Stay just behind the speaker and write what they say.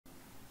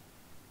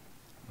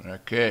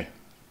Okay,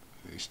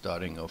 we're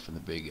starting off in the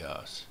big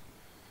house.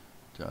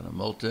 Town of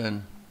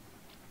Milton,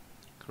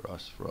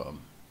 across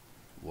from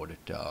Water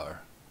Tower.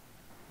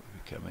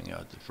 We're coming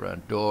out the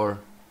front door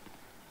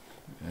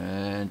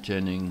and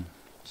turning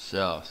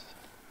south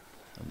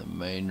on the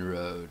main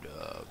road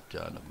of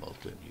Town of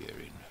Milton here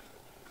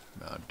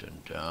in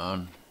Mountain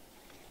Town.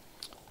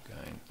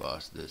 Going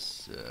past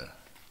this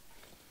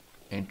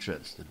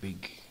entrance, the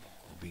big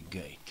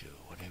gate,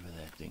 or whatever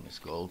that thing is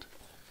called.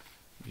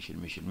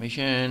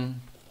 Mission.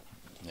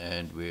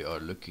 And we are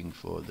looking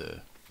for the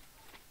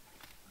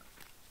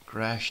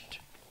crashed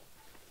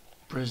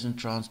prison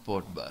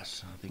transport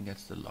bus. I think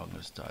that's the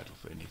longest title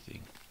for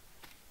anything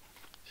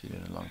seen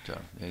in a long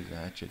time. There's a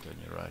hatchet on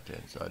your right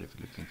hand side if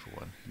you're looking for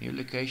one. New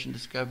location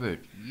discovered.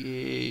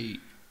 Yay!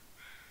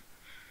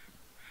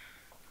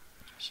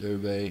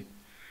 Survey.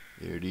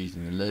 There it is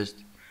in the list.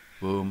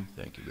 Boom.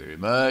 Thank you very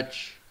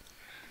much.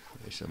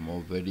 There's some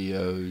more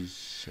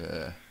videos.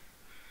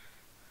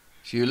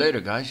 See you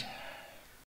later, guys.